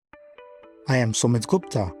I am Sumit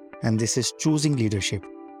Gupta, and this is Choosing Leadership,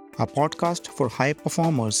 a podcast for high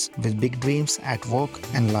performers with big dreams at work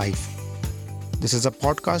and life. This is a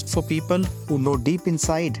podcast for people who know deep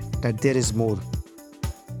inside that there is more.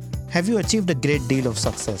 Have you achieved a great deal of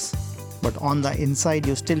success, but on the inside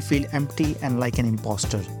you still feel empty and like an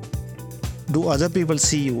imposter? Do other people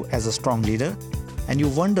see you as a strong leader, and you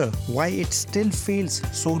wonder why it still feels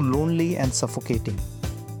so lonely and suffocating?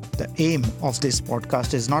 The aim of this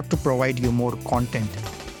podcast is not to provide you more content,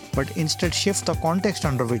 but instead shift the context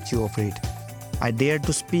under which you operate. I dare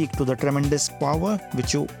to speak to the tremendous power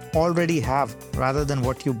which you already have rather than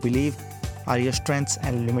what you believe are your strengths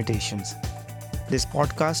and limitations. This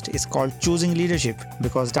podcast is called Choosing Leadership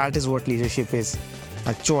because that is what leadership is,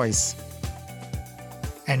 a choice.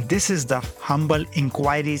 And this is the Humble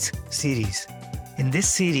Inquiries series. In this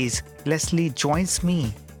series, Leslie joins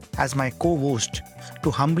me as my co-host to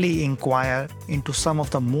humbly inquire into some of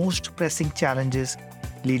the most pressing challenges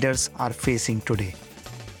leaders are facing today.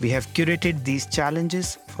 We have curated these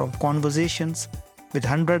challenges from conversations with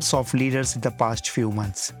hundreds of leaders in the past few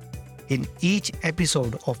months. In each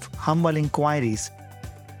episode of Humble Inquiries,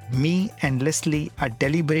 me and Leslie are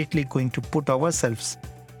deliberately going to put ourselves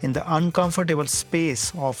in the uncomfortable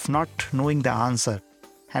space of not knowing the answer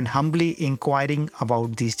and humbly inquiring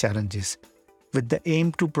about these challenges, with the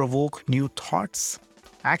aim to provoke new thoughts,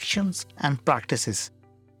 actions, and practices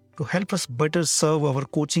to help us better serve our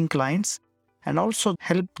coaching clients and also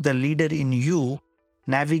help the leader in you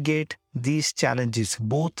navigate these challenges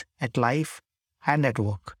both at life and at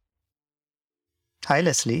work. Hi,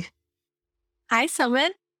 Leslie. Hi,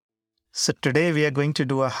 Sumit. So today we are going to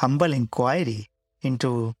do a humble inquiry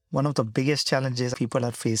into one of the biggest challenges people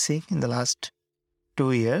are facing in the last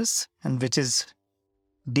 2 years, and which is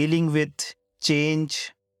dealing with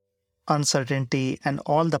change, uncertainty, and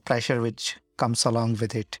all the pressure which comes along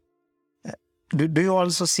with it. Do you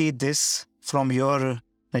also see this from your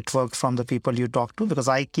network, from the people you talk to? Because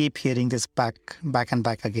I keep hearing this back and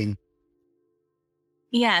back again.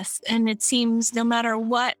 Yes, and it seems no matter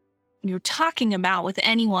what you're talking about with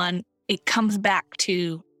anyone, it comes back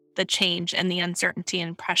to the change and the uncertainty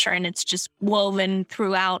and pressure, and it's just woven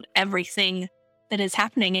throughout everything that is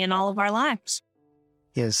happening in all of our lives.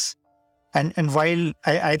 Yes. And while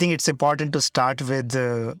I think it's important to start with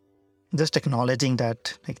just acknowledging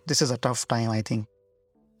that this is a tough time, I think,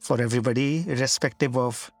 for everybody, irrespective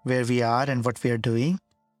of where we are and what we are doing,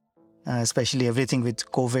 especially everything with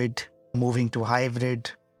COVID, moving to hybrid,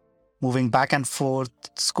 moving back and forth,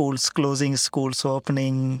 schools closing, schools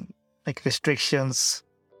opening, restrictions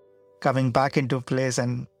coming back into place.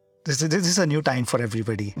 And this is a new time for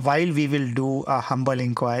everybody. While we will do a humble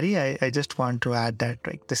inquiry, I just want to add that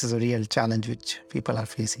this is a real challenge which people are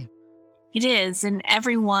facing. It is, and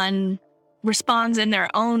everyone responds in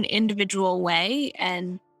their own individual way,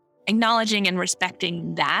 and acknowledging and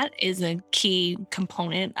respecting that is a key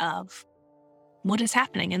component of what is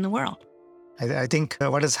happening in the world. I think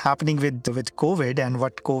what is happening with COVID and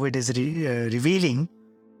what COVID is revealing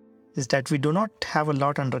is that we do not have a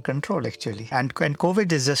lot under control, actually. And COVID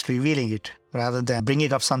is just revealing it rather than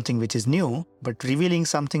bringing up something which is new, but revealing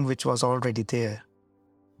something which was already there.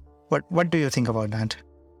 What do you think about that?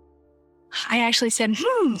 I actually said,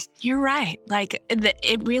 you're right.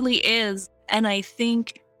 It really is. And I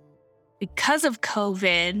think because of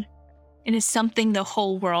COVID, it is something the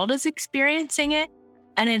whole world is experiencing it,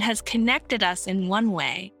 and it has connected us in one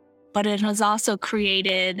way. But it has also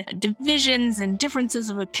created divisions and differences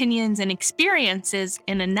of opinions and experiences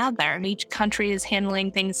in another. Each country is handling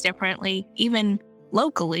things differently, even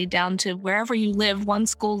locally, down to wherever you live. One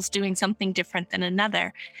school's doing something different than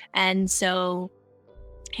another. And so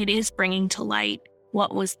it is bringing to light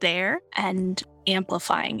what was there and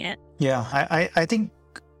amplifying it. Yeah, I think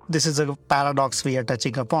this is a paradox we are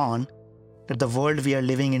touching upon, that the world we are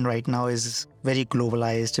living in right now is very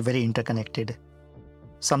globalized, very interconnected.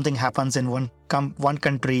 Something happens in one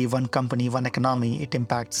country, one company, one economy, it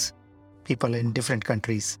impacts people in different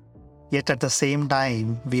countries. Yet at the same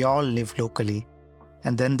time, we all live locally.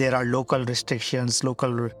 And then there are local restrictions,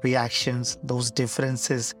 local reactions, those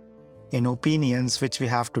differences in opinions which we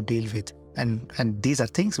have to deal with. And these are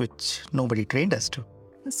things which nobody trained us to.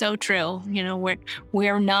 So true.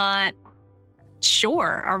 We're not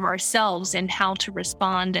sure of ourselves and how to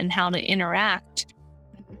respond and how to interact.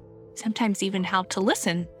 Sometimes even how to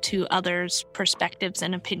listen to others' perspectives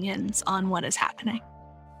and opinions on what is happening.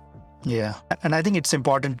 Yeah. And I think it's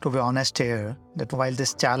important to be honest here that while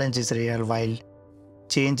this challenge is real, while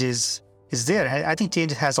change is there, I think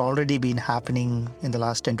change has already been happening in the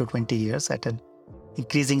last 10 to 20 years at an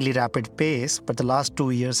increasingly rapid pace, but the last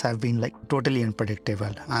 2 years have been like totally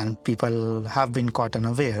unpredictable and people have been caught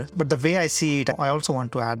unaware. But the way I see it, I also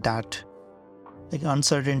want to add that like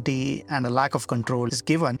uncertainty and a lack of control is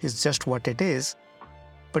given, is just what it is,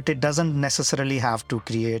 but it doesn't necessarily have to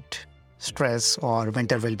create stress or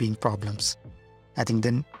mental well-being problems. I think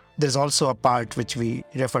then there's also a part which we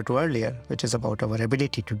referred to earlier, which is about our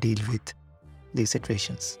ability to deal with these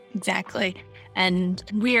situations. Exactly. And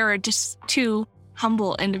we are just two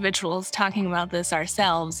humble individuals talking about this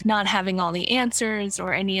ourselves, not having all the answers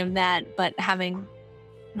or any of that, but having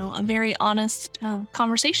a very honest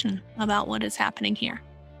conversation about what is happening here.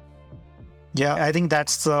 Yeah, I think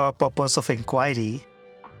that's the purpose of inquiry.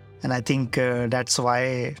 And I think that's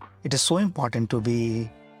why it is so important to be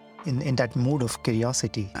in that mood of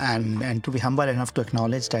curiosity and to be humble enough to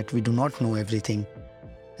acknowledge that we do not know everything.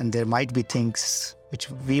 And there might be things which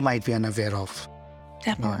we might be unaware of.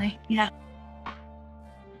 Definitely, yeah.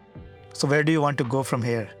 So where do you want to go from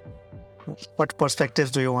here? What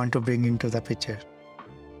perspectives do you want to bring into the picture?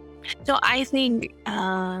 So I think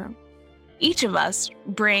each of us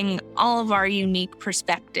bring all of our unique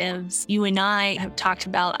perspectives. You and I have talked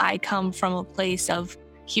about, I come from a place of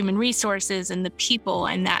human resources and the people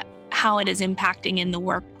and that how it is impacting in the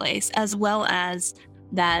workplace, as well as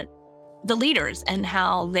that the leaders and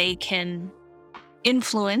how they can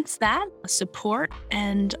influence that, support,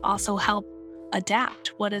 and also help adapt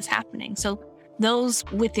what is happening. So those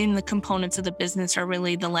within the components of the business are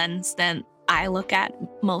really the lens that I look at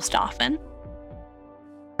most often.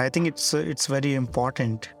 I think it's very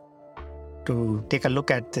important to take a look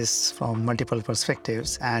at this from multiple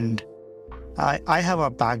perspectives. And I have a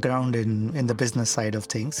background in the business side of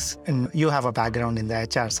things, and you have a background in the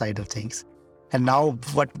HR side of things. And now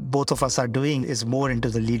what both of us are doing is more into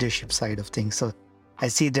the leadership side of things. So I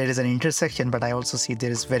see there is an intersection, but I also see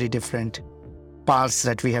there is very different paths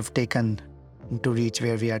that we have taken to reach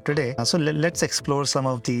where we are today. So let's explore some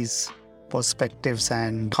of these perspectives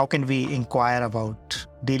and how can we inquire about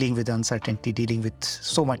dealing with uncertainty, dealing with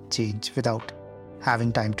so much change without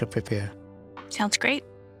having time to prepare. Sounds great.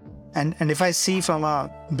 And if I see from a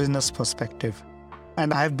business perspective,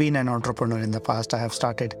 and I've been an entrepreneur in the past, I have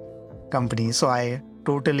started companies, so I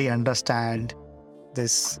totally understand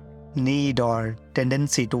this need or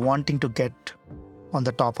tendency to wanting to get on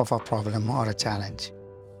the top of a problem or a challenge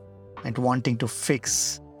and wanting to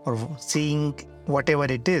fix or seeing whatever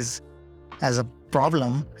it is as a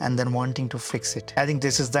problem and then wanting to fix it. I think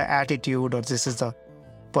this is the attitude or this is the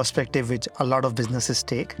perspective which a lot of businesses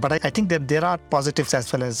take. But I think that there are positives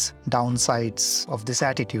as well as downsides of this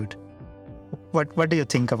attitude. What do you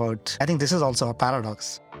think about? I think this is also a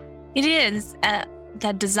paradox. It is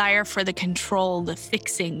that desire for the control, the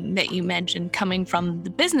fixing that you mentioned coming from the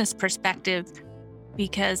business perspective,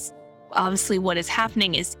 because obviously what is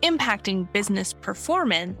happening is impacting business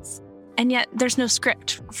performance. And yet there's no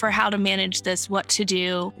script for how to manage this, what to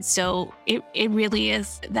do. So it really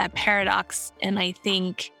is that paradox. And I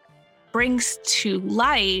think brings to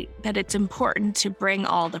light that it's important to bring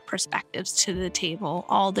all the perspectives to the table,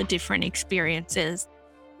 all the different experiences,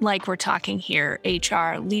 like we're talking here,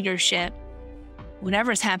 HR, leadership,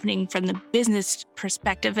 whatever's happening from the business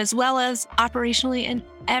perspective, as well as operationally in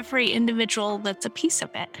every individual that's a piece of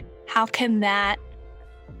it. How can that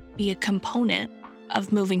be a component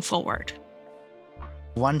of moving forward?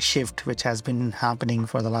 One shift which has been happening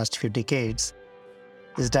for the last few decades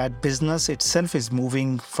is that business itself is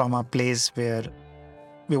moving from a place where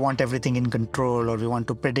we want everything in control or we want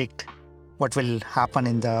to predict what will happen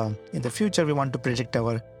in the future. We want to predict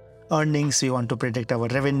our earnings, we want to predict our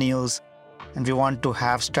revenues, and we want to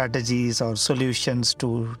have strategies or solutions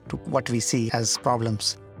to what we see as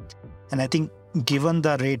problems. And I think given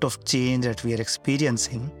the rate of change that we are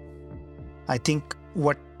experiencing, I think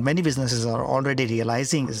what many businesses are already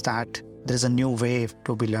realizing is that there is a new way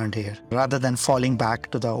to be learned here. Rather than falling back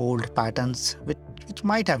to the old patterns, which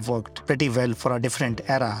might have worked pretty well for a different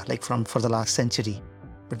era, like for the last century.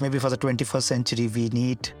 But maybe for the 21st century, we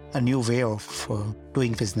need a new way of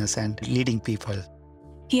doing business and leading people.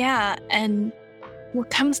 Yeah, and what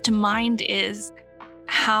comes to mind is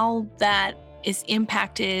how that is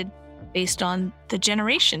impacted based on the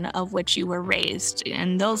generation of which you were raised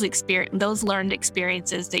and those learned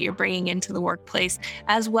experiences that you're bringing into the workplace,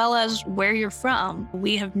 as well as where you're from.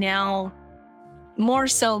 We have now, more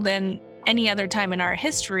so than any other time in our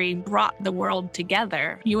history, brought the world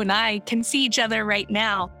together. You and I can see each other right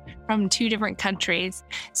now from two different countries.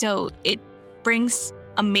 So it brings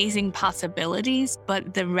amazing possibilities,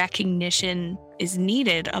 but the recognition is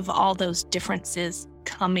needed of all those differences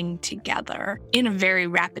coming together in a very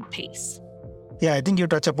rapid pace. Yeah, I think you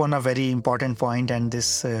touch upon a very important point, and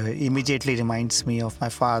this immediately reminds me of my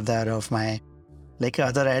father, of my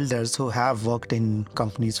other elders who have worked in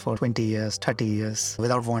companies for 20 years, 30 years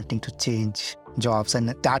without wanting to change jobs. And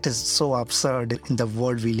that is so absurd in the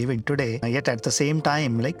world we live in today. Yet at the same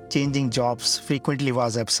time, changing jobs frequently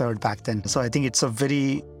was absurd back then. So I think it's a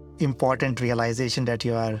very important realization that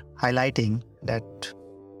you are highlighting, that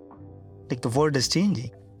the world is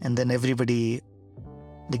changing. And then everybody,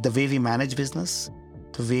 the way we manage business,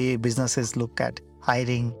 the way businesses look at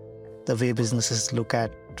hiring, the way businesses look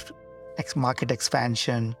at market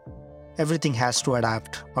expansion, everything has to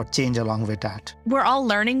adapt or change along with that. We're all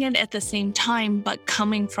learning it at the same time, but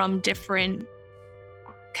coming from different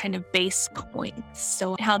kind of base points.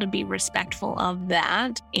 So how to be respectful of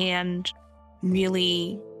that and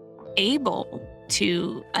really able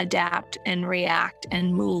to adapt and react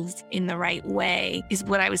and move in the right way is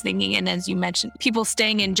what I was thinking. And as you mentioned, people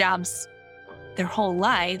staying in jobs their whole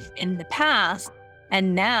life in the past,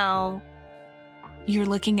 and now you're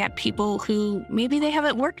looking at people who maybe they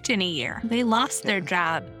haven't worked in a year. They lost their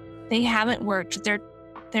job. They haven't worked.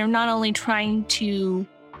 They're not only trying to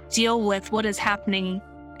deal with what is happening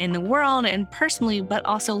in the world and personally, but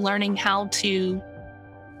also learning how to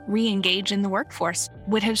re-engage in the workforce,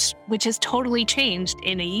 which has totally changed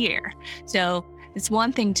in a year. So it's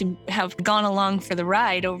one thing to have gone along for the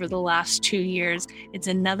ride over the last 2 years. It's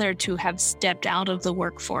another to have stepped out of the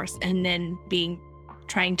workforce and then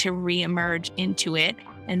trying to re-emerge into it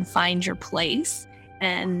and find your place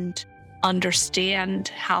and understand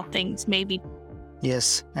how things may be.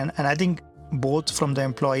 Yes, and I think both from the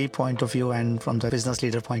employee point of view and from the business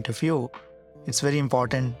leader point of view, it's very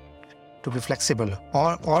important to be flexible,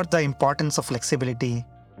 or the importance of flexibility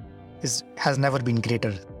has never been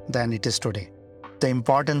greater than it is today. The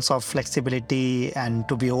importance of flexibility and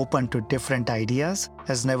to be open to different ideas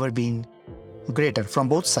has never been greater from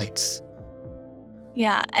both sides.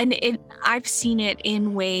 Yeah, and I've seen it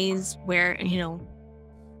in ways where,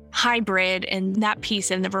 hybrid and that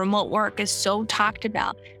piece and the remote work is so talked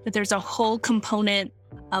about, but there's a whole component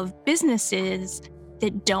of businesses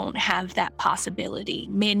that don't have that possibility.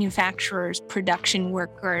 Manufacturers, production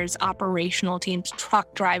workers, operational teams,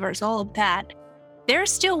 truck drivers, all of that, they're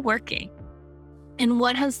still working. And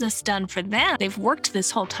what has this done for them? They've worked this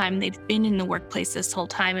whole time. They've been in the workplace this whole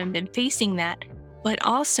time and been facing that. But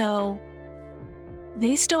also,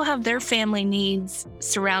 they still have their family needs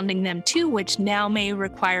surrounding them too, which now may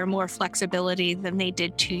require more flexibility than they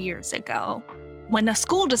did 2 years ago. When a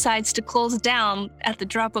school decides to close down at the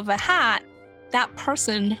drop of a hat, that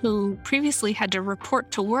person who previously had to report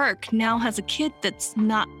to work now has a kid that's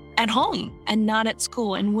not at home and not at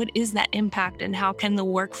school. And what is that impact, and how can the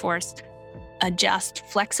workforce adjust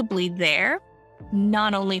flexibly there,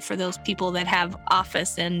 not only for those people that have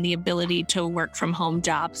office and the ability to work from home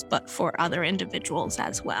jobs, but for other individuals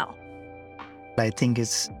as well? I think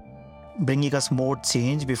it's bringing us more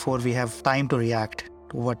change before we have time to react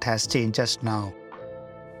to what has changed just now.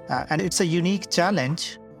 And it's a unique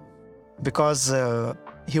challenge because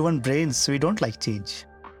human brains, we don't like change.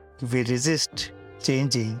 We resist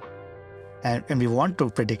changing, and we want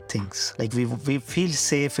to predict things. We feel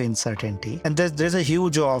safe in certainty. And there's a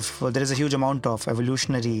huge amount of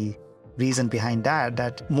evolutionary reason behind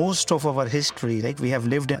that most of our history, we have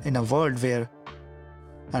lived in a world where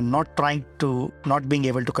not being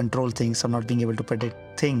able to control things or not being able to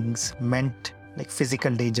predict things meant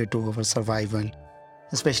physical danger to our survival,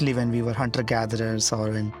 especially when we were hunter-gatherers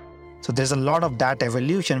so there's a lot of that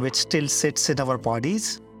evolution which still sits in our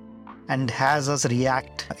bodies and has us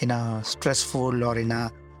react in a stressful or in a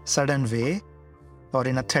sudden way or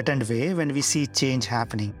in a threatened way when we see change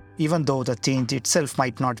happening, even though the change itself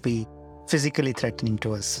might not be physically threatening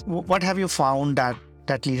to us. What have you found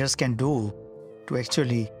that leaders can do to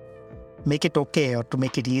actually make it okay or to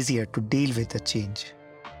make it easier to deal with the change?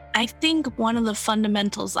 I think one of the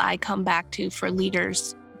fundamentals I come back to for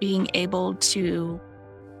leaders being able to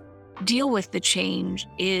deal with the change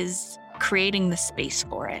is creating the space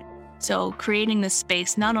for it. So creating the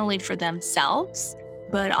space not only for themselves,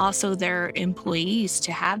 but also their employees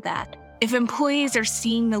to have that. If employees are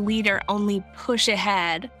seeing the leader only push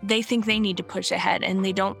ahead, they think they need to push ahead and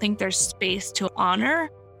they don't think there's space to honor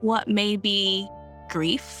what may be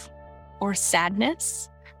grief or sadness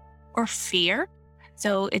or fear.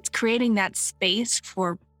 So it's creating that space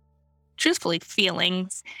for, truthfully,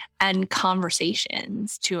 feelings and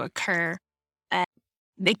conversations to occur. And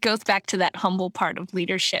it goes back to that humble part of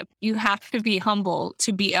leadership. You have to be humble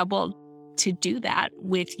to be able to do that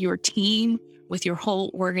with your team, with your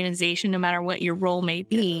whole organization, no matter what your role may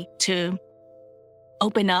be, to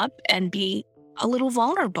open up and be a little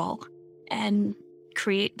vulnerable and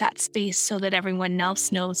create that space so that everyone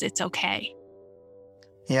else knows it's okay.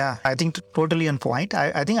 Yeah, I think totally on point.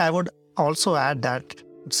 I think I would also add that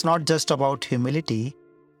it's not just about humility,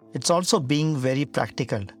 it's also being very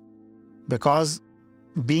practical. Because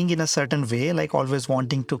being in a certain way, like always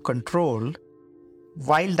wanting to control,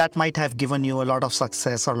 while that might have given you a lot of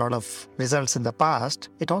success or a lot of results in the past,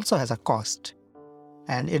 it also has a cost.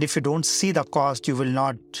 And if you don't see the cost, you will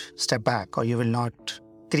not step back, or you will not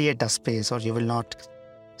create a space, or you will not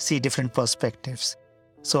see different perspectives.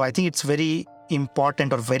 So I think it's very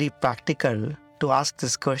important or very practical to ask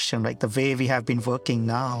this question, like the way we have been working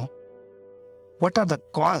now. What are the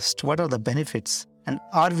costs? What are the benefits? And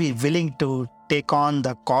are we willing to take on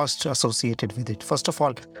the cost associated with it? First of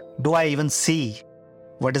all, do I even see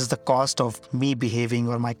what is the cost of me behaving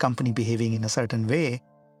or my company behaving in a certain way?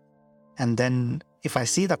 And then if I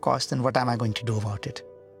see the cost, then what am I going to do about it?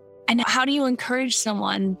 And how do you encourage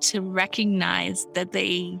someone to recognize that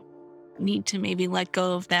they need to maybe let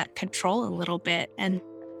go of that control a little bit and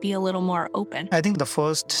be a little more open? I think the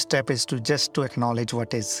first step is to acknowledge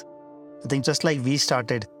what is. I think just like we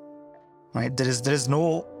started, right? There is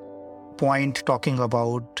no point talking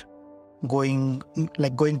about going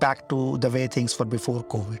back to the way things were before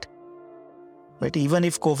COVID. Right? Even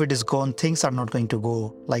if COVID is gone, things are not going to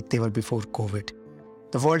go like they were before COVID.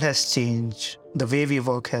 The world has changed. The way we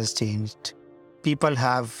work has changed. People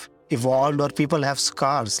have evolved, or people have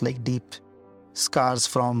scars, like deep scars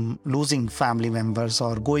from losing family members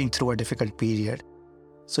or going through a difficult period.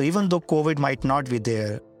 So even though COVID might not be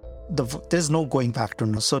there, there's no going back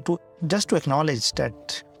to. So to acknowledge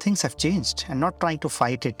that things have changed and not trying to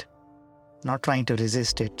fight it, not trying to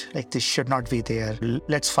resist it, like this should not be there.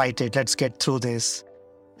 Let's fight it. Let's get through this.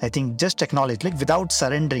 I think just acknowledge, like without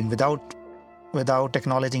surrendering, without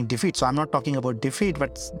acknowledging defeat. So I'm not talking about defeat,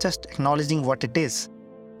 but just acknowledging what it is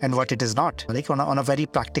and what it is not. Like on a very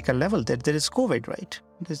practical level, there is COVID, right?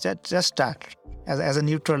 It's just that as a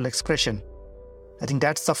neutral expression. I think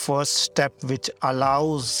that's the first step which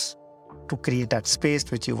allows to create that space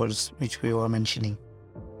which we were mentioning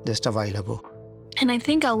just a while ago. And I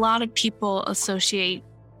think a lot of people associate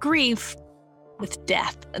grief with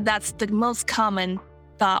death. That's the most common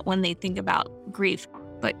thought when they think about grief.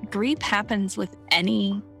 But grief happens with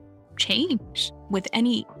any change, with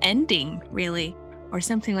any ending, really, or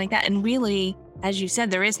something like that. And really, as you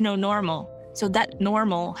said, there is no normal. So that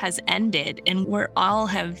normal has ended, and we all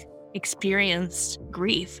have experienced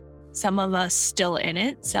grief. Some of us still in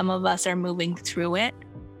it. Some of us are moving through it.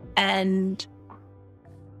 And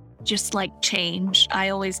just like change, I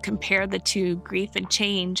always compare the two, grief and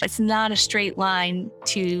change. It's not a straight line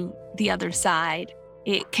to the other side.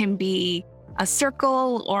 It can be a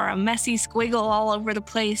circle or a messy squiggle all over the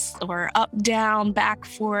place, or up, down, back,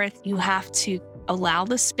 forth. You have to allow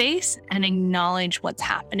the space and acknowledge what's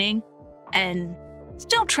happening and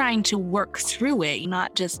still trying to work through it,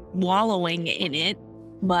 not just wallowing in it,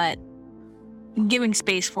 but giving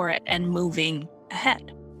space for it and moving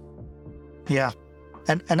ahead. Yeah.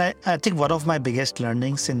 And I think one of my biggest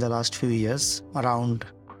learnings in the last few years around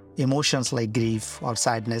emotions like grief or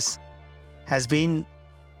sadness has been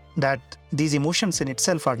that these emotions in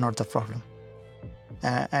itself are not the problem.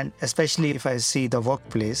 And especially if I see the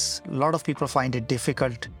workplace, a lot of people find it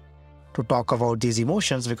difficult to talk about these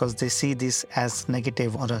emotions because they see this as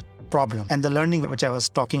negative or a problem. And the learning which I was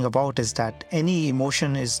talking about is that any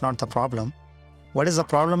emotion is not the problem. What is the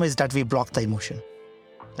problem is that we block the emotion.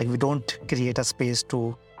 Like we don't create a space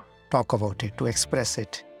to talk about it, to express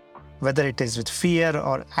it, whether it is with fear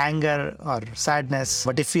or anger or sadness.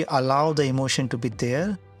 But if we allow the emotion to be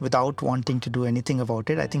there without wanting to do anything about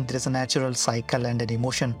it, I think there is a natural cycle, and an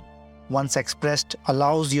emotion, once expressed,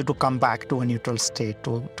 allows you to come back to a neutral state,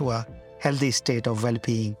 to a healthy state of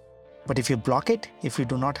well-being. But if you block it, if you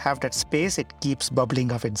do not have that space, it keeps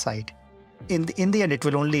bubbling up inside. In the end, it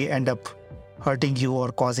will only end up hurting you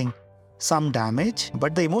or causing some damage,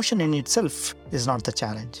 but the emotion in itself is not the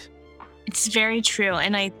challenge. It's very true.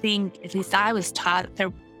 And I think, at least I was taught,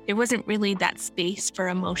 there wasn't really that space for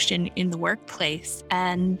emotion in the workplace.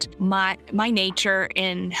 And my nature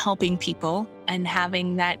in helping people and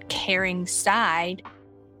having that caring side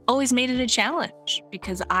always made it a challenge,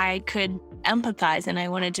 because I could empathize and I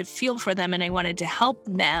wanted to feel for them and I wanted to help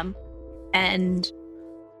them. And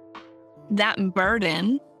that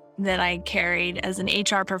burden that I carried as an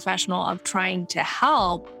HR professional of trying to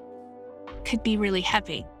help could be really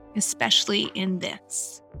heavy, especially in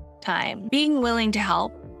this time. Being willing to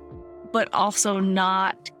help, but also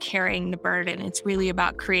not carrying the burden. It's really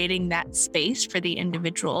about creating that space for the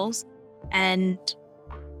individuals and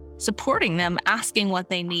supporting them, asking what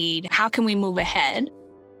they need. How can we move ahead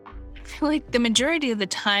feel like the majority of the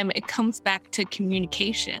time it comes back to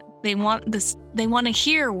communication. They want to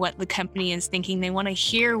hear what the company is thinking. They want to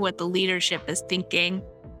hear what the leadership is thinking.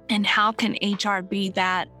 And how can HR be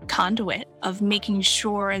that conduit of making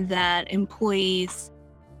sure that employees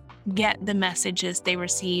get the messages they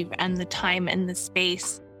receive and the time and the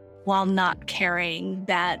space while not carrying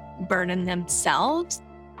that burden themselves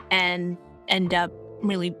and end up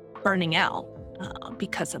really burning out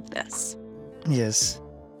because of this. Yes.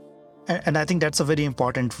 And I think that's a very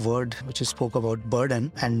important word which you spoke about,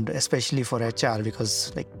 burden, and especially for HR,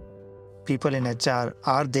 because like people in HR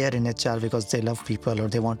are there in HR because they love people or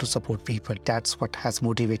they want to support people. That's what has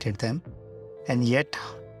motivated them. And yet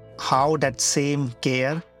how that same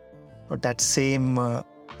care or that same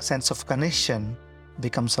sense of connection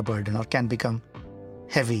becomes a burden or can become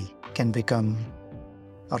heavy, can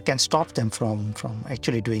stop them from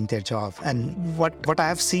actually doing their job. And what I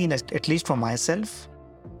have seen, at least for myself,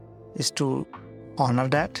 is to honor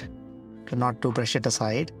that, to not to brush it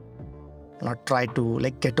aside, not try to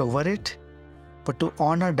get over it, but to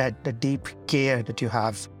honor that the deep care that you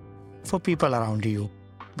have for people around you,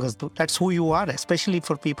 because that's who you are, especially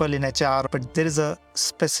for people in HR. But there is a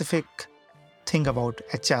specific thing about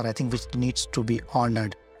HR, I think, which needs to be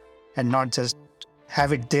honored and not just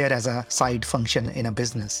have it there as a side function in a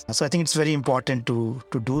business. So I think it's very important to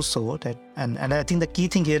do so. And I think the key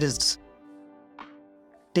thing here is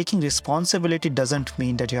taking responsibility doesn't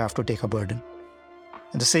mean that you have to take a burden.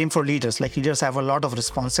 And the same for leaders. Like, leaders have a lot of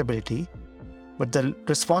responsibility, but the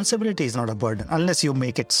responsibility is not a burden unless you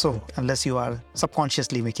make it so, unless you are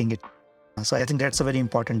subconsciously making it. So I think that's a very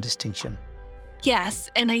important distinction. Yes.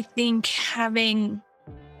 And I think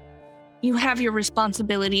you have your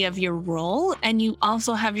responsibility of your role, and you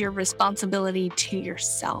also have your responsibility to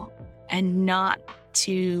yourself, and not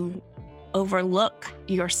to overlook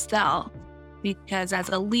yourself. Because as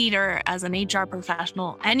a leader, as an HR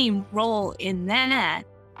professional, any role in that,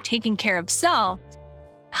 taking care of self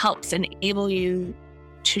helps enable you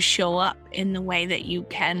to show up in the way that you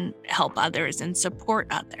can help others and support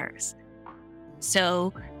others.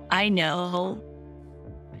 So I know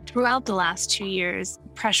throughout the last 2 years,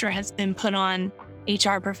 pressure has been put on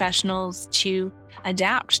HR professionals to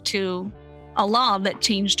adapt to a law that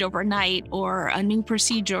changed overnight, or a new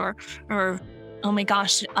procedure, or oh my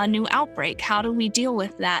gosh, a new outbreak. How do we deal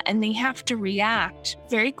with that? And they have to react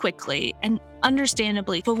very quickly and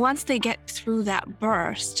understandably. But once they get through that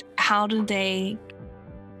burst, how do they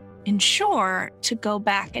ensure to go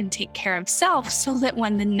back and take care of self so that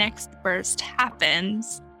when the next burst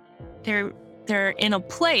happens, they're in a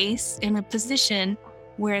place, in a position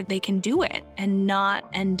where they can do it and not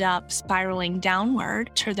end up spiraling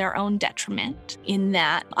downward to their own detriment. In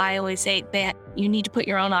that, I always say that you need to put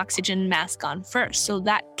your own oxygen mask on first. So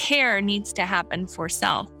that care needs to happen for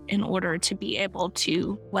self in order to be able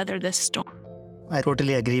to weather this storm. I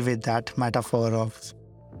totally agree with that metaphor of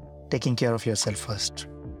taking care of yourself first.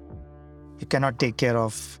 You cannot take care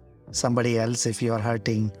of somebody else if you are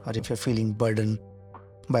hurting or if you're feeling burdened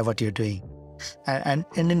by what you're doing. And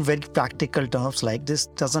in very practical terms, like, this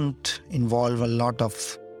doesn't involve a lot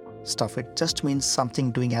of stuff. It just means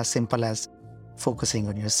something doing as simple as focusing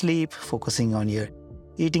on your sleep, focusing on your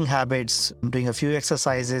eating habits, doing a few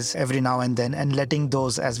exercises every now and then, and letting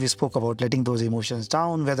those, as we spoke about, letting those emotions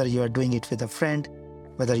down, whether you are doing it with a friend,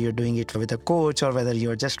 whether you're doing it with a coach, or whether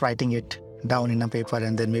you're just writing it down in a paper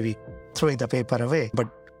and then maybe throwing the paper away. But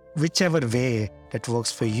whichever way that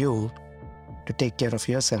works for you, to take care of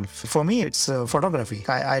yourself. For me, it's photography.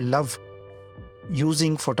 I love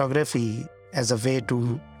using photography as a way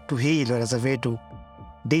to heal, or as a way to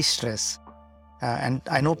de-stress. And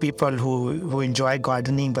I know people who enjoy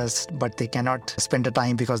gardening, but they cannot spend the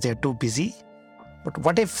time because they are too busy. But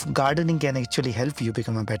what if gardening can actually help you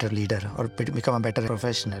become a better leader or become a better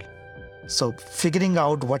professional? So figuring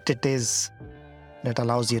out what it is that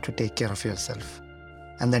allows you to take care of yourself,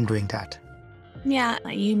 and then doing that. Yeah,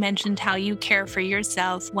 you mentioned how you care for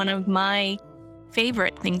yourself. One of my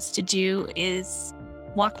favorite things to do is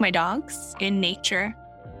walk my dogs in nature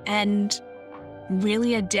and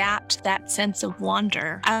really adapt that sense of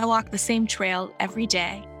wonder. I walk the same trail every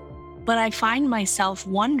day, but I find myself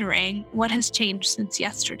wondering what has changed since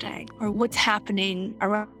yesterday, or what's happening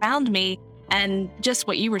around me. And just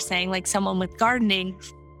what you were saying, like someone with gardening,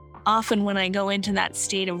 often when I go into that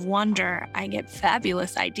state of wonder, I get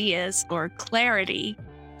fabulous ideas or clarity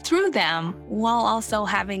through them, while also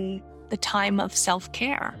having the time of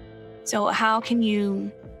self-care. So how can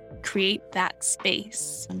you create that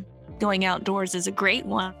space? Going outdoors is a great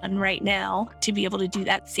one right now to be able to do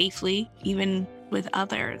that safely, even with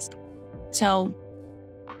others. So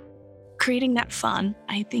creating that fun,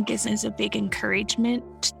 I think, is a big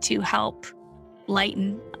encouragement to help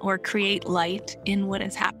lighten or create light in what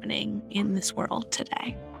is happening in this world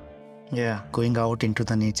today. Yeah, going out into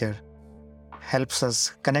the nature helps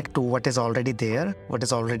us connect to what is already there, what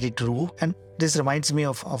is already true. And this reminds me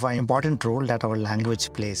of an important role that our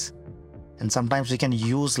language plays. And sometimes we can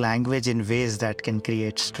use language in ways that can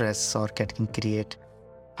create stress or can create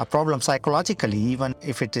a problem psychologically, even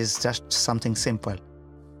if it is just something simple.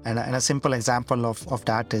 And a simple example of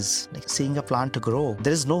that is like seeing a plant grow.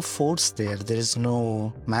 There is no force there. There is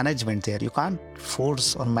no management there. You can't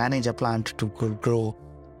force or manage a plant to grow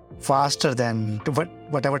faster than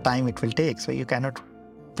whatever time it will take. So you cannot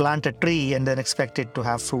plant a tree and then expect it to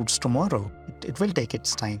have fruits tomorrow. It will take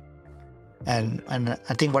its time. And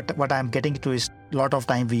I think what I'm getting to is a lot of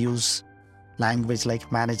time we use language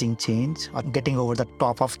like managing change or getting over the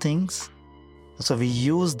top of things. So we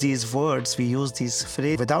use these words, we use these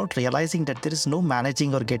phrases without realizing that there is no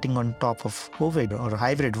managing or getting on top of COVID or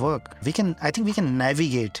hybrid work. I think we can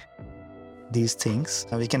navigate these things.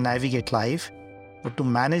 We can navigate life, but to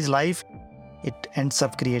manage life, it ends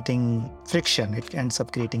up creating friction. It ends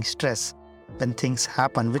up creating stress when things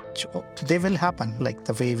happen, which they will happen, like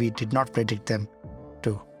the way we did not predict them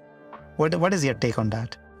to. What is your take on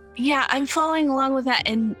that? Yeah, I'm following along with that.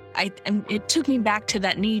 And it took me back to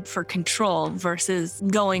that need for control versus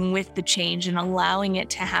going with the change and allowing it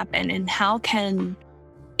to happen. And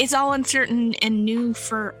it's all uncertain and new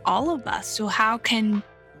for all of us. So how can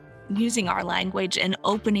using our language and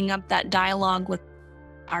opening up that dialogue with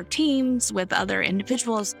our teams, with other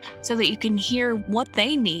individuals, so that you can hear what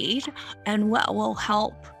they need and what will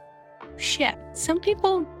help shift. Some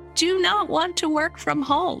people do not want to work from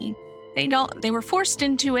home. They were forced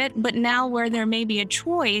into it, but now where there may be a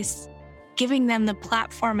choice, giving them the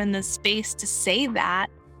platform and the space to say that,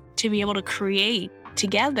 to be able to create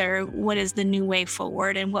together what is the new way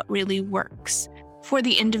forward and what really works for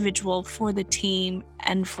the individual, for the team,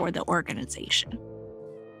 and for the organization.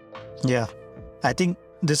 Yeah, I think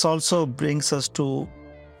this also brings us to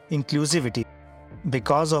inclusivity.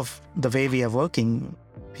 Because of the way we are working,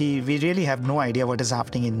 we really have no idea what is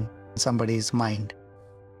happening in somebody's mind.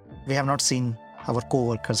 We have not seen our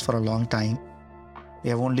co-workers for a long time.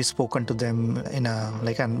 We have only spoken to them in a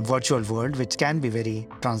virtual world, which can be very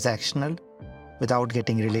transactional without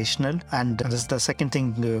getting relational. And this is the second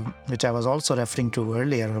thing which I was also referring to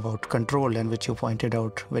earlier about control, and which you pointed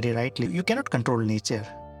out very rightly. You cannot control nature.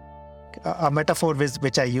 A metaphor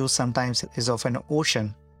which I use sometimes is of an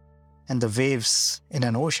ocean and the waves in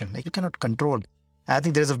an ocean. Like, you cannot control. I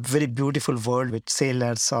think there's a very beautiful word which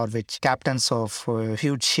sailors or which captains of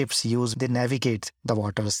huge ships use. They navigate the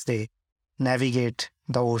waters. They navigate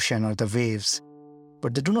the ocean or the waves,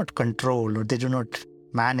 but they do not control or they do not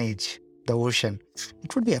manage the ocean.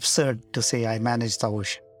 It would be absurd to say I manage the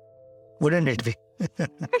ocean. Wouldn't it be?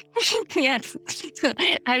 Yes.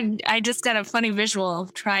 I just got a funny visual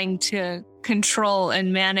of trying to control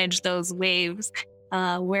and manage those waves,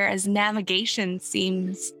 whereas navigation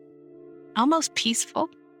seems almost peaceful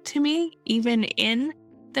to me, even in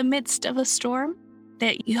the midst of a storm,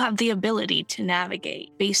 that you have the ability to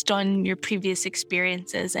navigate based on your previous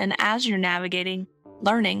experiences. And as you're navigating,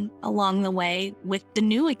 learning along the way with the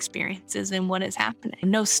new experiences and what is happening.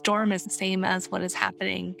 No storm is the same as what is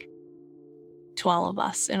happening to all of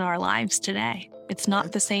us in our lives today. It's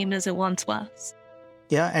not the same as it once was.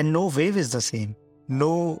 Yeah, and no wave is the same.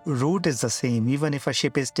 No route is the same. Even if a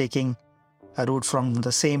ship is taking a route from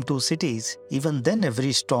the same two cities, even then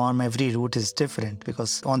every storm, every route is different,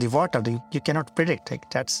 because on the water, you cannot predict. Like,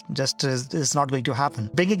 that's just is not going to happen.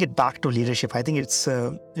 Bringing it back to leadership, I think it's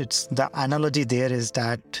the analogy there is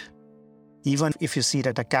that even if you see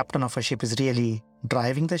that a captain of a ship is really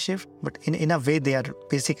driving the ship, but in a way they are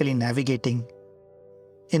basically navigating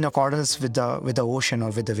in accordance with the ocean or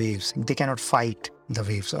with the waves. They cannot fight the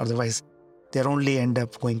waves, otherwise they'll only end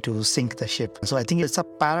up going to sink the ship. So I think it's a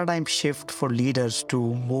paradigm shift for leaders to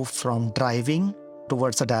move from driving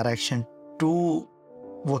towards a direction to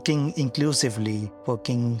working inclusively,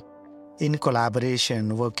 working in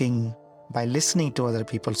collaboration, working by listening to other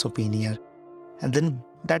people's opinion. And then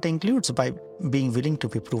that includes by being willing to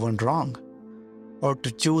be proven wrong or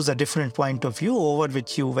to choose a different point of view over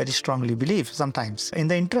which you very strongly believe sometimes in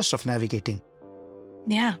the interest of navigating.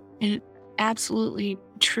 Yeah, absolutely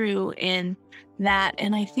true in that.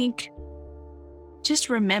 And I think just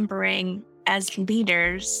remembering as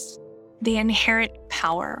leaders the inherent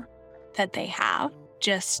power that they have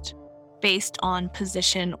just based on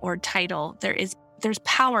position or title. There's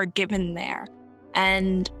power given there,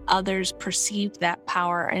 and others perceive that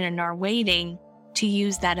power and are waiting to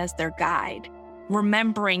use that as their guide.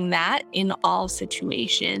 remembering that in all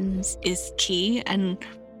situations is key. And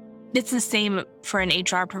it's the same for an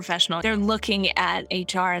HR professional. They're looking at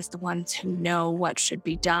HR as the ones who know what should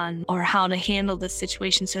be done or how to handle the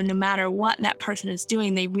situation. So no matter what that person is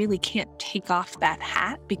doing, they really can't take off that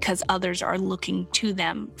hat because others are looking to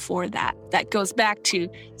them for that. That goes back to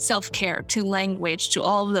self-care, to language, to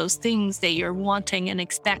all of those things that you're wanting and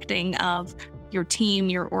expecting of your team,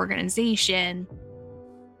 your organization.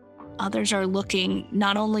 Others are looking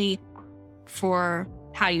not only for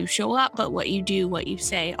how you show up, but what you do, what you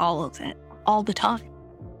say, all of it, all the time.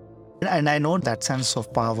 And I know that sense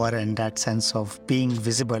of power and that sense of being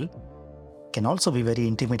visible can also be very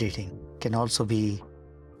intimidating, can also be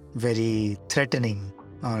very threatening,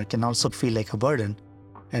 or can also feel like a burden.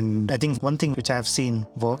 And I think one thing which I have seen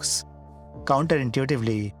works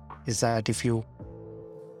counterintuitively is that if you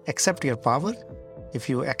accept your power, if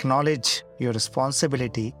you acknowledge your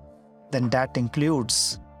responsibility, then that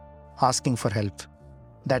includes asking for help.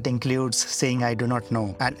 That includes saying, I do not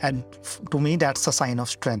know. And to me, that's a sign of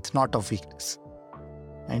strength, not of weakness.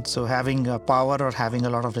 And so having a power or having a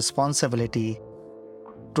lot of responsibility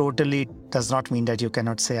totally does not mean that you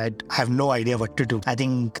cannot say, I have no idea what to do. I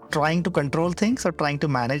think trying to control things or trying to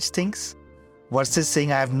manage things versus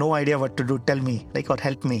saying, I have no idea what to do, tell me, or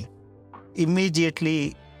help me,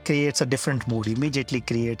 immediately creates a different mood, immediately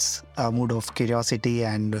creates a mood of curiosity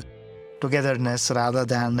and togetherness rather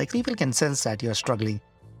than people can sense that you're struggling.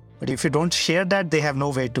 But if you don't share that, they have no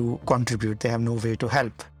way to contribute. They have no way to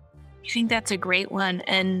help. I think that's a great one.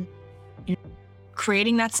 And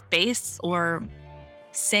creating that space or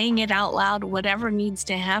saying it out loud, whatever needs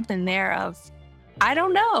to happen there of, I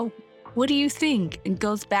don't know, what do you think? It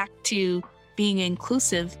goes back to being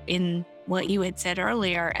inclusive in what you had said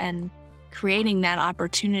earlier and creating that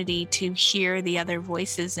opportunity to hear the other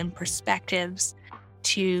voices and perspectives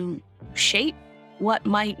to shape what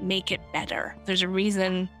might make it better. There's a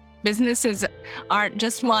reason businesses aren't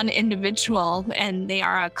just one individual, and they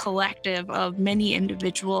are a collective of many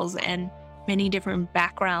individuals and many different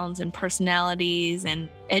backgrounds and personalities and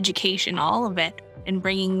education, all of it, and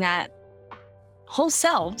bringing that whole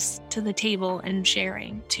selves to the table and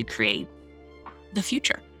sharing to create the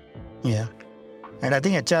future. Yeah. And I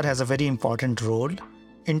think HR has a very important role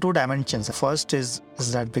in two dimensions. First is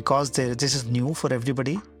that because this is new for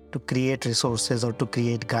everybody, to create resources or to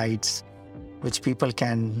create guides which people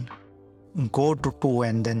can go to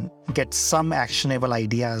and then get some actionable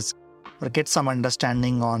ideas or get some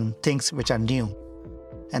understanding on things which are new.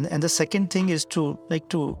 And the second thing is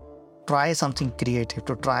to try something creative,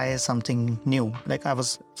 to try something new. I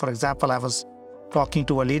was talking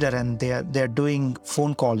to a leader and they're doing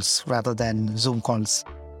phone calls rather than Zoom calls,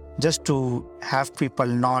 just to have people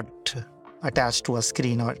not attached to a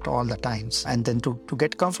screen at all the times, and then to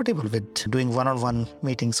get comfortable with doing one-on-one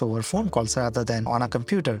meetings over phone calls rather than on a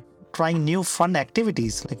computer. Trying new fun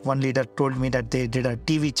activities. One leader told me that they did a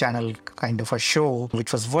TV channel kind of a show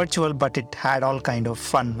which was virtual, but it had all kind of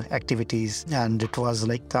fun activities, and it was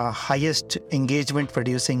the highest engagement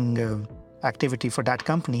producing activity for that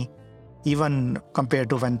company, even compared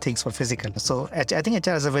to when things were physical. So I think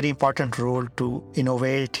HR has a very important role to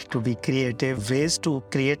innovate, to be creative, ways to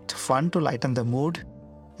create fun, to lighten the mood,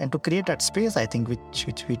 and to create that space, I think,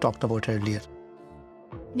 which we talked about earlier.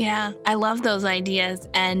 Yeah, I love those ideas.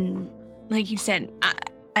 And like you said,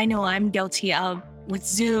 I know I'm guilty of with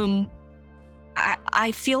Zoom.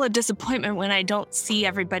 I feel a disappointment when I don't see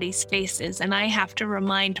everybody's faces, and I have to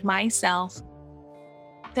remind myself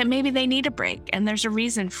that maybe they need a break, and there's a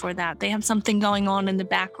reason for that. They have something going on in the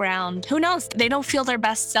background. Who knows? They don't feel their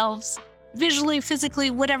best selves visually,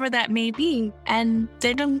 physically, whatever that may be, and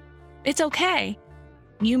it's okay.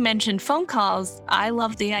 You mentioned phone calls. I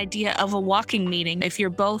love the idea of a walking meeting. If you're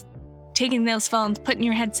both taking those phones, putting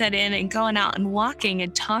your headset in and going out and walking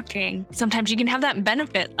and talking, sometimes you can have that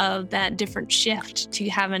benefit of that different shift to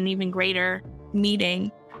have an even greater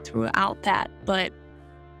meeting throughout that. But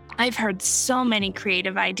I've heard so many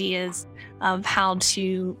creative ideas of how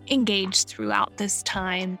to engage throughout this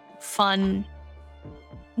time. Fun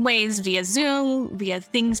ways via Zoom, via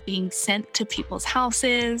things being sent to people's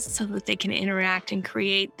houses so that they can interact and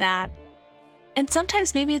create that. And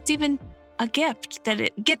sometimes maybe it's even a gift that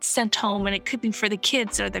it gets sent home, and it could be for the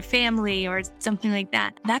kids or the family or something like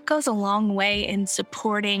that. That goes a long way in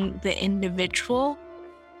supporting the individual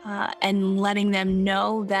and letting them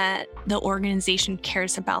know that the organization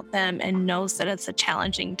cares about them and knows that it's a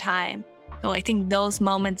challenging time. So I think those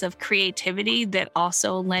moments of creativity that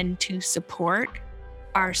also lend to support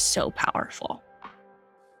are so powerful.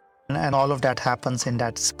 And all of that happens in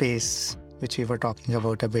that space which we were talking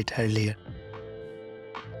about a bit earlier.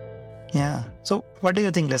 Yeah. So what do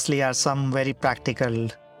you think, Leslie, are some very practical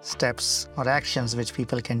steps or actions which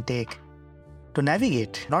people can take to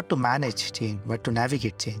navigate, not to manage change, but to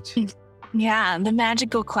navigate change? Yeah, the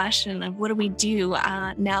magical question of what do we do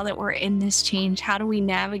now that we're in this change? How do we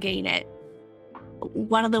navigate it?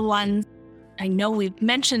 One of the ones I know we've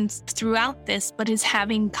mentioned throughout this, but is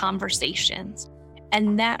having conversations.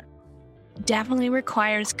 And that definitely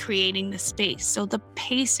requires creating the space. So the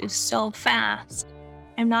pace is so fast.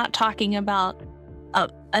 I'm not talking about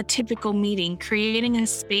a typical meeting, creating a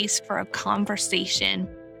space for a conversation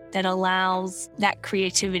that allows that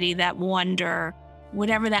creativity, that wonder,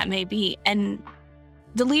 whatever that may be. And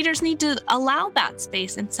the leaders need to allow that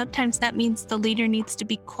space. And sometimes that means the leader needs to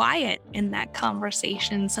be quiet in that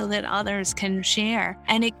conversation so that others can share.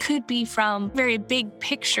 And it could be from very big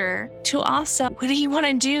picture to also, what do you want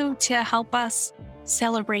to do to help us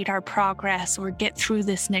celebrate our progress or get through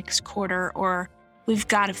this next quarter, or we've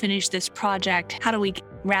got to finish this project. How do we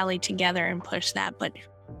rally together and push that? But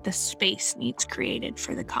the space needs created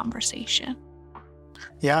for the conversation.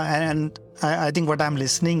 Yeah, and I think what I'm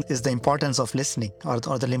listening is the importance of listening, or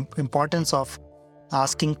the importance of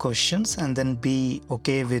asking questions and then be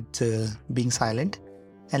okay with being silent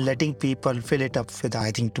and letting people fill it up with,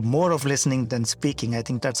 I think, to more of listening than speaking. I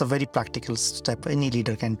think that's a very practical step any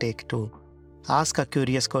leader can take, to ask a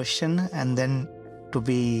curious question and then to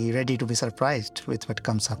be ready to be surprised with what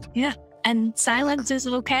comes up. Yeah, and silence is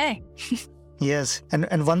okay. Yes,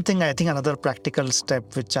 and one thing, I think another practical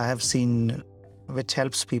step which I have seen, which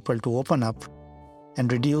helps people to open up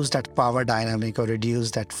and reduce that power dynamic or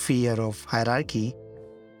reduce that fear of hierarchy,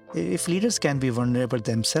 if leaders can be vulnerable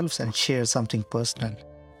themselves and share something personal.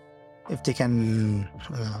 If they can,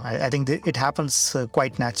 I think it happens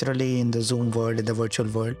quite naturally in the Zoom world, in the virtual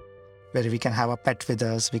world, where we can have a pet with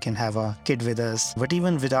us, we can have a kid with us. But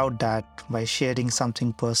even without that, by sharing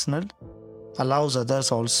something personal, allows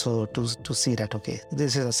others also to see that, okay,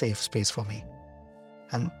 this is a safe space for me.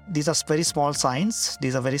 And these are very small signs,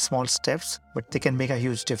 these are very small steps, but they can make a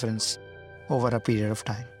huge difference over a period of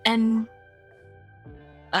time. And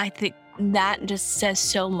I think that just says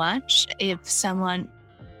so much if someone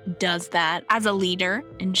does that as a leader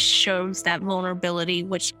and shows that vulnerability,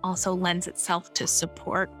 which also lends itself to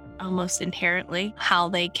support almost inherently, how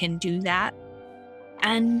they can do that.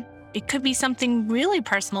 And it could be something really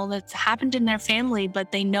personal that's happened in their family,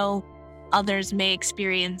 but they know others may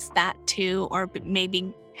experience that too, or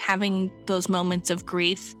maybe having those moments of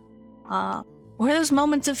grief or those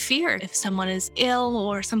moments of fear if someone is ill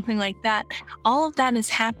or something like that. All of that is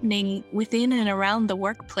happening within and around the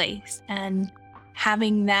workplace, and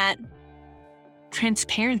having that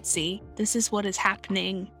transparency. This is what is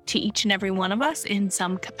happening to each and every one of us in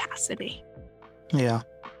some capacity. Yeah.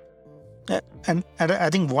 And I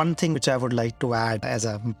think one thing which I would like to add as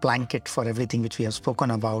a blanket for everything which we have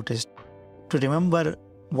spoken about is to remember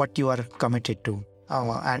what you are committed to.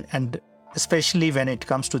 And especially when it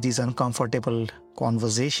comes to these uncomfortable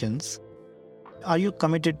conversations, are you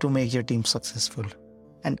committed to make your team successful?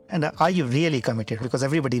 And are you really committed? Because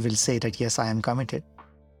everybody will say that, yes, I am committed.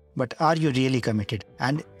 But are you really committed?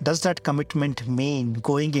 And does that commitment mean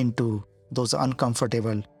going into those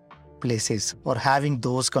uncomfortable places or having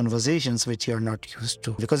those conversations which you're not used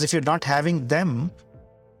to? Because if you're not having them,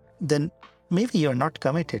 then maybe you're not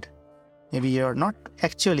committed. Maybe you're not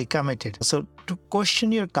actually committed. So to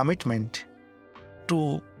question your commitment,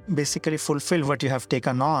 to basically fulfill what you have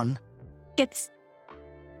taken on. It's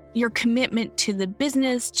your commitment to the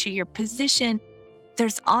business, to your position.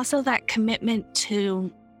 There's also that commitment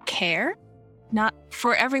to care, not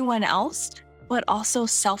for everyone else, but also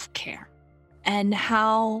self-care, and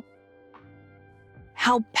how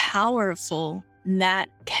powerful that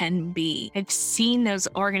can be. I've seen those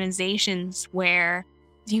organizations where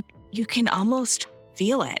you can almost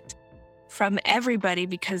feel it from everybody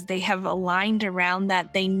because they have aligned around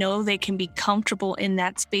that. They know they can be comfortable in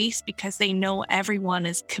that space because they know everyone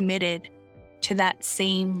is committed to that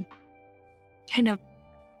same kind of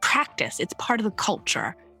practice. It's part of the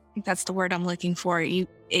culture. I think that's the word I'm looking for. It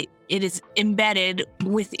is embedded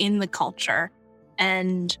within the culture.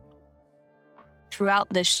 And throughout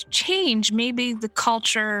this change, maybe the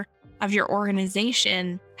culture of your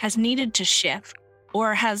organization has needed to shift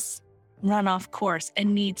or has run off course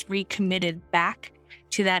and needs recommitted back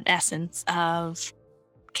to that essence of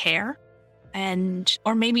care.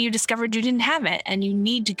 Or maybe you discovered you didn't have it and you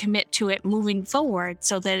need to commit to it moving forward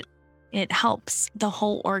so that it helps the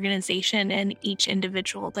whole organization and each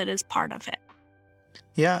individual that is part of it.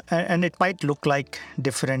 Yeah, and it might look like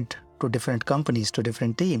different to different companies, to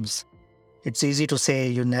different teams. It's easy to say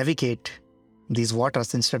you navigate these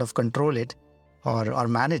waters instead of control it or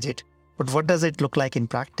manage it. But what does it look like in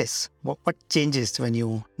practice? What changes when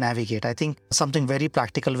you navigate? I think something very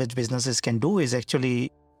practical which businesses can do is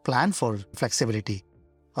actually plan for flexibility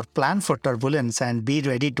or plan for turbulence and be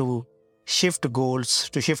ready to shift goals,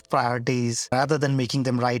 to shift priorities, rather than making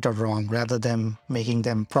them right or wrong, rather than making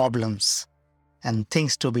them problems and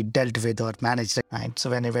things to be dealt with or managed. Right?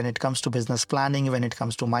 So when it comes to business planning, when it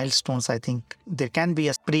comes to milestones, I think there can be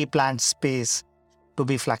a pre-planned space to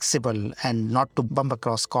be flexible and not to bump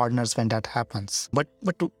across corners when that happens. But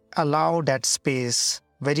to allow that space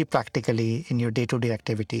very practically in your day-to-day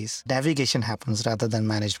activities. Navigation happens rather than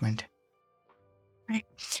management. Right.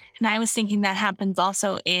 And I was thinking that happens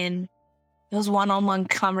also in those one-on-one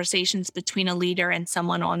conversations between a leader and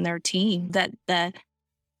someone on their team, that the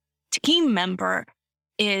team member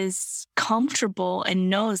is comfortable and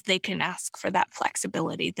knows they can ask for that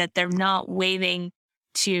flexibility, that they're not waiting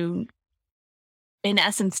to, in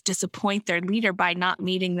essence, disappoint their leader by not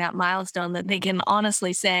meeting that milestone, that they can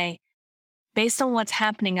honestly say, based on what's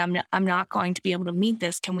happening, I'm not going to be able to meet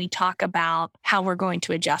this. Can we talk about how we're going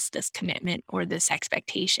to adjust this commitment or this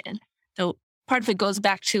expectation? So part of it goes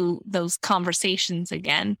back to those conversations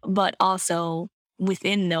again, but also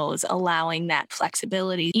within those, allowing that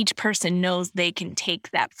flexibility. Each person knows they can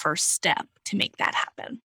take that first step to make that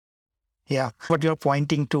happen. Yeah, what you're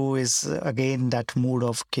pointing to is again that mood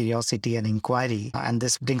of curiosity and inquiry. And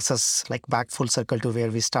this brings us back full circle to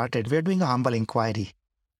where we started. We're doing a humble inquiry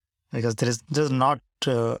because there's not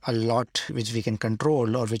a lot which we can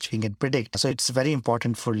control or which we can predict. So it's very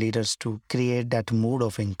important for leaders to create that mood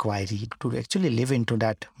of inquiry, to actually live into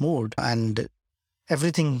that mood. And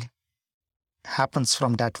everything happens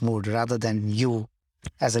from that mood rather than you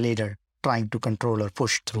as a leader trying to control or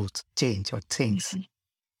push through change or things. Mm-hmm.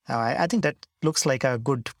 I think that looks like a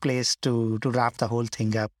good place to wrap the whole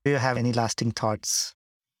thing up. Do you have any lasting thoughts?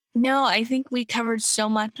 No, I think we covered so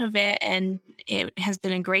much of it, and it has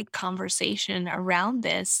been a great conversation around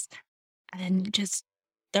this. And just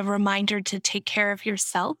the reminder to take care of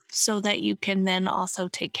yourself so that you can then also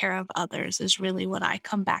take care of others is really what I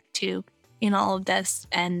come back to in all of this,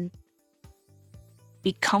 and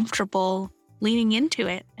be comfortable leaning into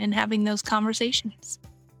it and having those conversations.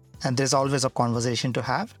 And there's always a conversation to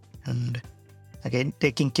have. And again,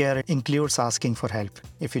 taking care includes asking for help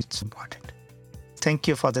if it's important. Thank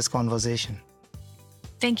you for this conversation.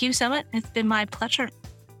 Thank you, Sumit. It's been my pleasure.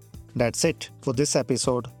 That's it for this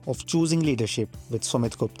episode of Choosing Leadership with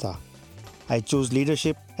Sumit Gupta. I choose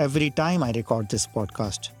leadership every time I record this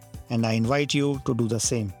podcast, and I invite you to do the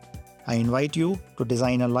same. I invite you to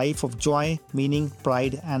design a life of joy, meaning,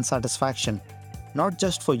 pride, and satisfaction, not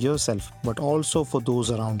just for yourself, but also for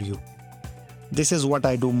those around you. This is what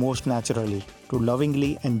I do most naturally, to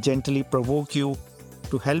lovingly and gently provoke you,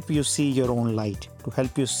 to help you see your own light, to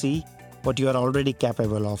help you see what you are already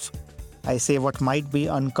capable of. I say what might be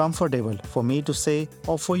uncomfortable for me to say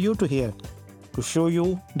or for you to hear, to show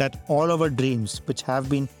you that all our dreams which have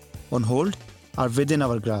been on hold are within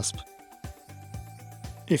our grasp.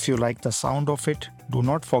 If you like the sound of it, do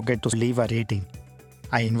not forget to leave a rating.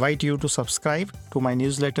 I invite you to subscribe to my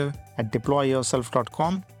newsletter at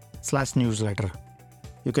deployyourself.com/newsletter.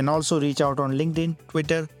 You can also reach out on LinkedIn,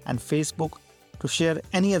 Twitter, and Facebook to share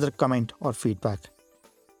any other comment or feedback.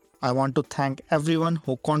 I want to thank everyone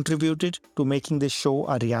who contributed to making this show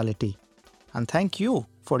a reality. And thank you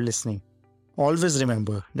for listening. Always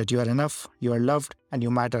remember that you are enough, you are loved, and you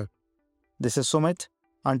matter. This is Sumit.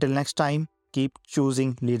 Until next time, keep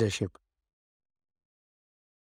choosing leadership.